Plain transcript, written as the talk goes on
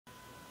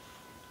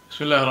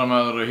Bismillah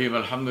ar-Rahman ar-Rahim.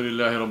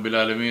 Alhamdulillahi Rabbil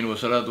Alameen. Wa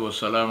salatu wa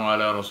salamu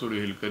ala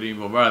Rasulihil Kareem.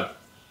 Wa ba'd.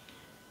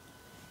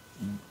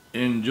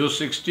 In Juz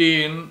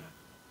 16,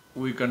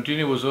 we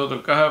continue with Surah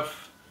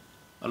Al-Kahf.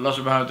 Allah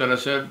subhanahu wa ta'ala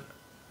said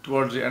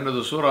towards the end of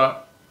the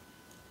surah,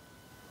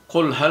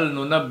 قُلْ هَلْ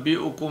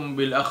نُنَبِّئُكُمْ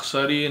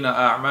بِالْأَخْسَرِينَ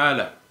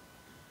أَعْمَالًا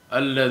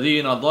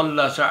الَّذِينَ ضَلَّ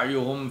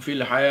سَعْيُهُمْ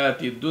فِي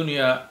الْحَيَاةِ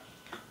الدُّنْيَا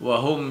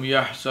وَهُمْ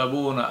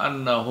يَحْسَبُونَ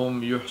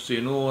أَنَّهُمْ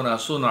يُحْسِنُونَ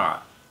صُنْعًا.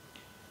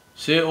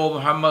 Say, O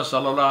Muhammad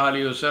sallallahu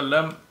alayhi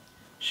wasallam,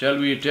 shall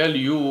we tell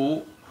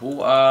you who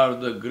are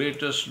the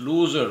greatest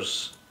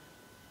losers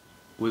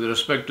with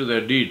respect to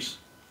their deeds?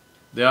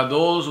 They are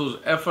those whose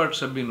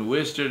efforts have been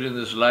wasted in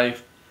this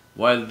life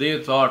while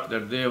they thought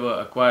that they were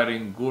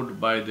acquiring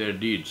good by their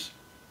deeds.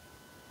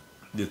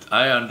 This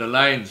ayah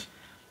underlines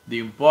the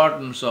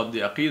importance of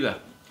the Aqidah,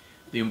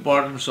 the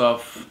importance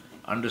of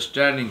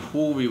understanding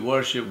who we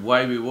worship,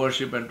 why we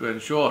worship, and to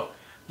ensure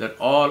that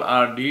all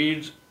our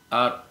deeds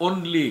are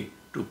only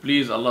to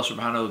please Allah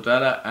subhanahu wa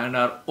ta'ala and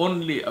are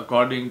only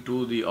according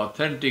to the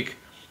authentic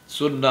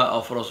sunnah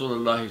of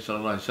Rasulullah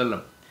sallallahu alaihi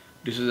wasallam.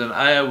 This is an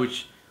ayah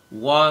which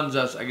warns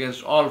us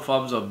against all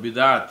forms of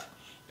bid'at,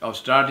 of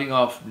starting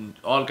off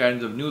all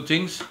kinds of new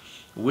things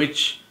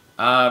which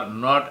are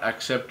not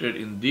accepted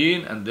in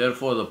deen, and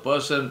therefore the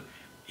person,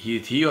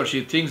 he or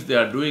she thinks they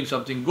are doing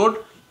something good,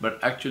 but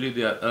actually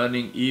they are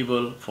earning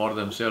evil for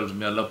themselves.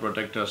 May Allah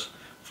protect us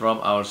from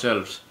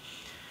ourselves.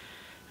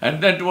 And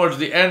then towards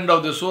the end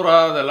of the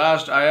surah, the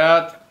last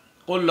ayat,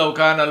 قُلْ لَوْ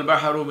كَانَ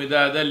الْبَحْرُ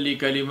مِدَادًا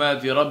لِكَلِمَاتِ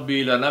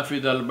رَبِّي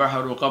لَنَفِدَ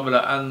الْبَحْرُ قَبْلَ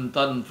أَن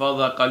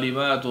تَنْفَضَ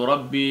كَلِمَاتُ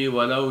رَبِّي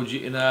وَلَوْ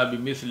جِئْنَا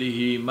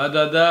بِمِثْلِهِ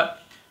مَدَدًا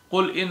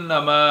قُلْ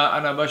إِنَّمَا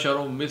أَنَا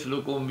بَشَرٌ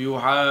مِثْلُكُمْ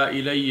يُوحَى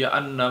إِلَيَّ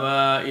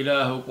أَنَّمَا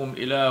إِلَهُكُمْ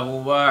إِلَهٌ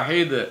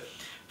وَاحِدٌ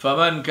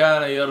فَمَنْ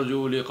كَانَ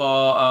يَرْجُو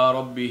لِقَاءَ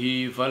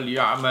رَبِّهِ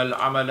فَلْيَعْمَلْ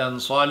عَمَلًا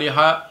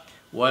صَالِحًا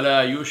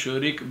وَلَا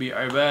يُشْرِكْ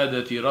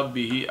بِعِبَادَةِ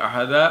رَبِّهِ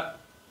أَحَدًا.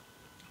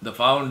 The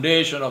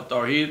foundation of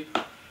Tawheed.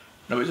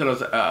 Allah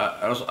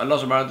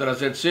subhanahu wa ta'ala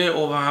said, say,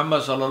 O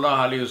Muhammad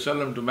sallallahu alayhi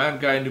wasallam, to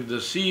mankind, if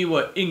the sea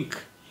were ink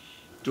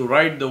to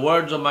write the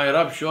words of my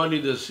Rabb,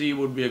 surely the sea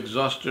would be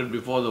exhausted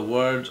before the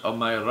words of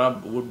my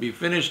Rabb would be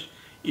finished,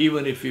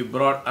 even if he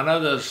brought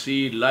another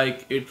sea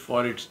like it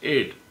for its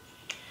aid.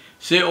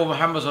 Say, O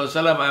Muhammad sallallahu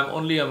alayhi wasallam, I am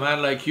only a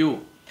man like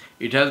you.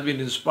 It has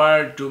been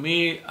inspired to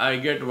me, I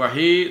get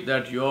wahi,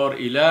 that your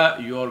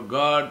ilah, your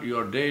God,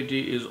 your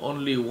deity is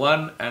only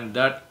one, and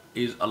that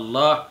is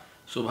Allah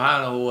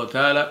subhanahu wa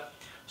ta'ala.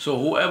 So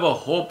whoever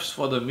hopes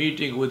for the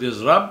meeting with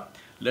his Rabb,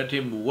 let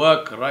him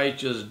work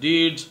righteous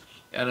deeds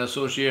and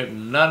associate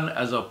none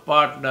as a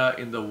partner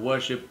in the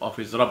worship of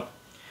his Rabb.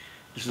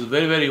 This is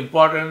very, very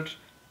important.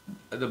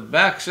 The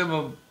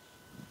maximum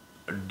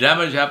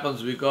damage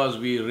happens because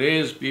we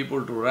raise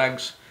people to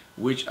ranks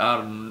which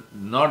are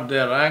not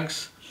their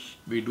ranks.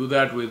 We do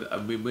that with,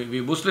 we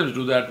Muslims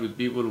do that with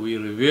people we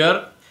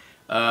revere.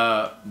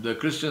 The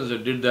Christians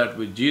did that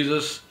with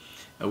Jesus,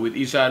 with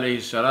Isa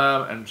alayhi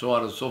salam, and so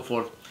on and so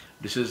forth.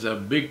 This is a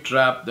big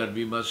trap that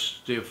we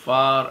must stay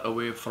far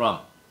away from.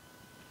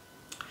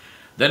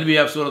 Then we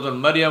have Surah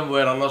Al-Maryam,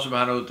 where Allah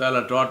subhanahu wa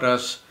ta'ala taught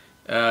us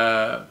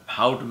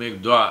how to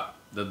make dua.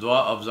 The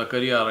dua of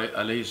Zakaria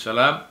alayhi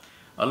salam.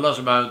 Allah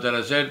subhanahu wa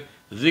ta'ala said,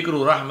 ذِكْرُ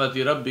رَحْمَةِ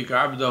رَبِّكَ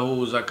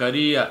عَبْدَهُ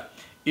زَكَرِيَّا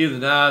إِذْ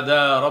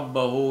نَادَى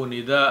رَبَّهُ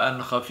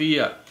نِدَاءً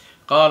خَفِيًّا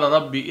قال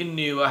رب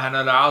إني وهن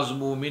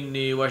العظم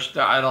مني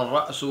واشتعل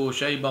الرأس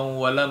شيبا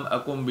ولم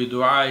أكن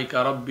بدعائك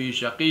ربي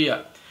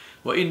شقيا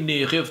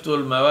وإني خفت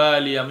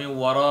الموالي من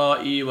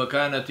ورائي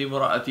وكانت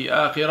امرأتي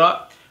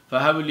آخرة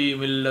فهب لي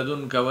من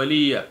لدنك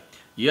وليا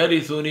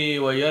يرثني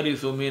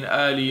ويرث من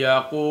آل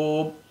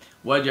يعقوب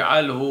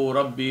واجعله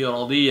ربي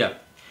رضيا.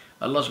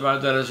 Allah subhanahu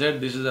wa ta'ala said,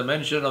 this is a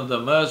mention of the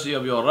mercy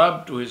of your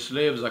Rabb to his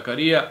slave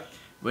Zakaria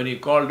when he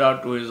called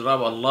out to his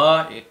Rabb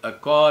Allah, a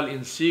call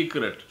in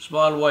secret,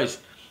 small voice,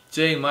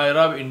 saying, my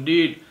Rabb,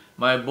 indeed,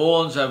 my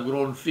bones have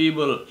grown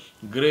feeble,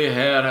 grey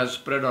hair has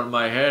spread on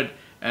my head,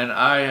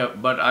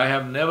 but I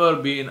have never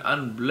been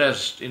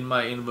unblessed in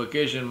my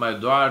invocation, my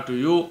dua to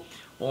you,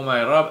 O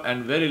my Rabb,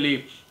 and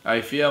verily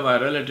I fear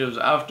my relatives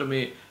after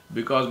me,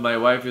 because my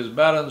wife is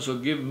barren, so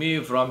give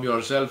me from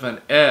yourself an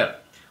heir,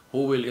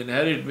 who will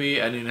inherit me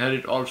and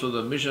inherit also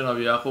the mission of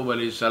Yaqub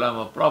alayhi salam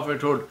of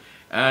prophethood,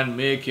 and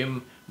make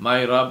him,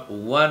 my Rabb,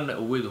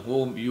 one with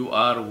whom you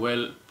are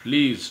well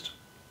pleased.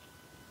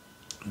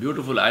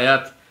 Beautiful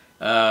ayat.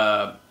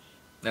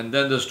 And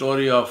then the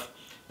story of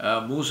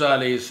Musa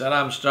alayhi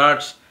salam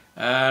starts,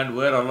 and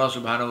where Allah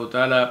subhanahu wa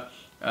ta'ala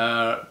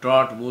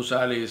taught Musa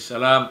alayhi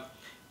salam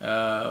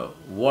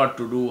what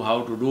to do,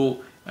 how to do,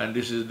 and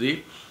this is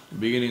the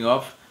beginning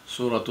of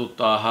Surah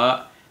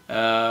Taha.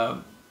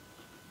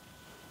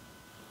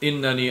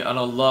 إنني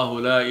أنا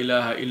الله لا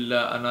إله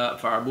إلا أنا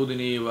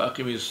فاعبدني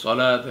وأقم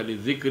الصلاة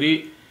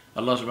لذكري.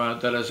 Allah subhanahu wa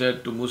ta'ala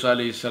said to Musa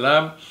alayhi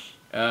salam,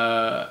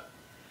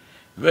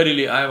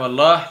 verily I am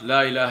Allah,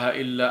 la ilaha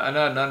illa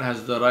ana, none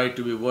has the right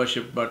to be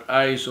worshipped but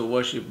I, so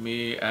worship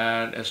me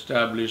and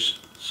establish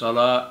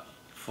salah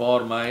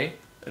for my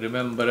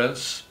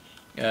remembrance.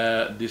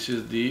 This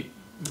is the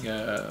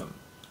uh,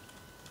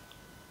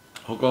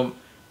 hukum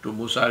to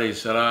Musa alayhi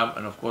salam,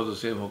 and of course the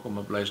same hukum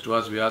applies to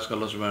us. We ask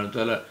Allah subhanahu wa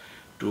ta'ala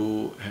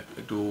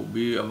to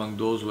be among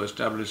those who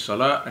establish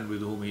salah and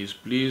with whom He is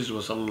pleased. Wa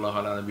sallallahu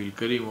ala nabil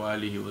kareem wa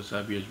alihi wa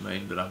sahbihi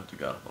ajma'in bi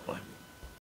rahmatika ya arhamar rahimin.